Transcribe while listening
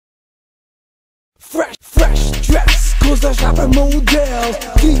Fresh dress, cause I shop at models.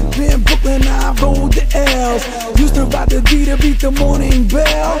 Deep in Brooklyn, I roll the L's. Used to ride the D to beat the morning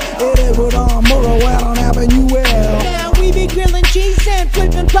bell. It is with Moro out on Avenue L. Now we be grilling cheese and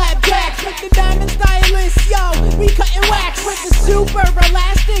flipping flapjacks with the diamond stylist, yo. We cutting wax with the super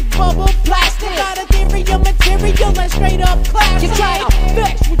elastic bubble plastic. Got a theory of material and straight up class. You try to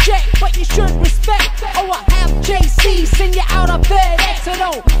vex, reject, but you should respect. Oh, I have JC, send you out of bed. So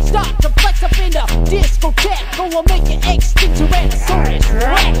don't stop to flex up in the discotheque. Go and make your ex stick to Tyrannosaurus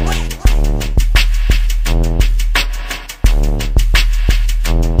Rex.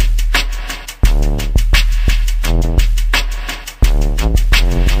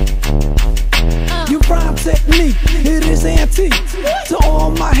 Technique, it is antique. To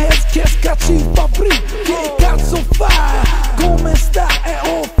all my heads, qu'est-ce que tu fabriques? Che cazzo fai? Come sta? È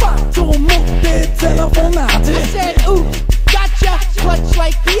ho fatto molte telefonate. I said, ooh, gotcha, clutch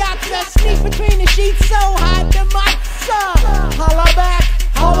like Piazza. Sneak between the sheets, so hot the matza. Holla back,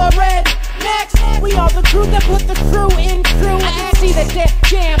 holla red. Next, we are the crew that put the crew in crew. I can see that Def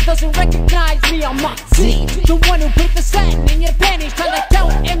Jam doesn't recognize me on my Z. The one who put the satin in your panties, trying to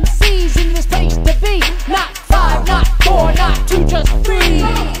count MCs in this place to be. Not 5, not 4, not 2, just 3.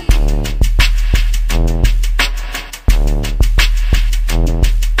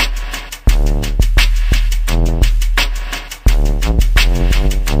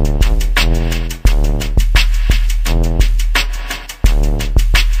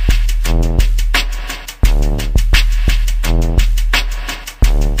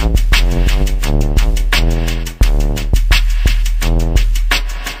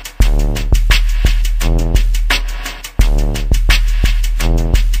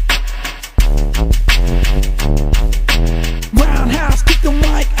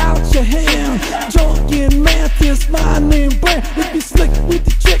 Drunken Mantis, my name brand. If you slick with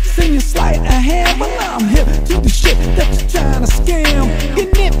the chicks and you sleight of hand, well, I'm hip to the shit that you're trying to scam.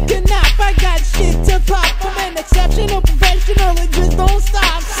 Knip, knop, I got shit to pop. I'm an exceptional professional and just don't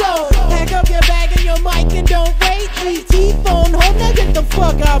stop. So pack up your bag and your mic and don't wait. ET phone home, now get the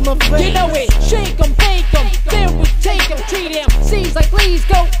fuck out my face. You know it, shake 'em, bake 'em, then we take 'em, treat 'em. Seems like please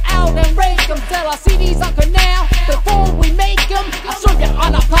go out and rake 'em. Sell our CDs on canal before we make 'em.